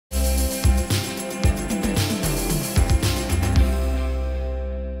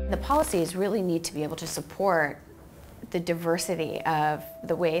policies really need to be able to support the diversity of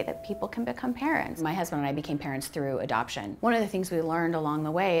the way that people can become parents. My husband and I became parents through adoption. One of the things we learned along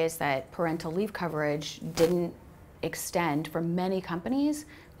the way is that parental leave coverage didn't extend for many companies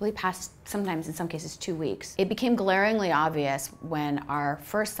really past, sometimes in some cases, 2 weeks. It became glaringly obvious when our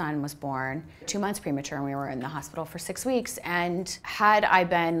first son was born, 2 months premature, and we were in the hospital for 6 weeks. And had I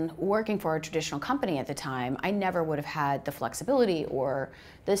been working for a traditional company at the time, I never would have had the flexibility or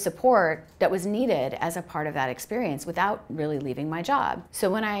the support that was needed as a part of that experience without really leaving my job. So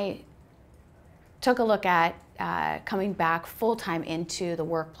when I took a look at coming back full-time into the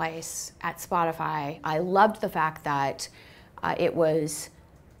workplace at Spotify, I loved the fact that it was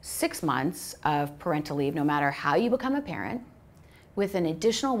 6 months of parental leave, no matter how you become a parent, with an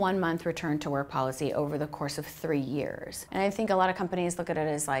additional 1 month return to work policy over the course of 3 years. And I think a lot of companies look at it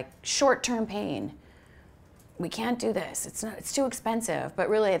as like short-term pain. We can't do this, it's too expensive, but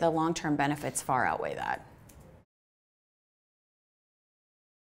really the long-term benefits far outweigh that.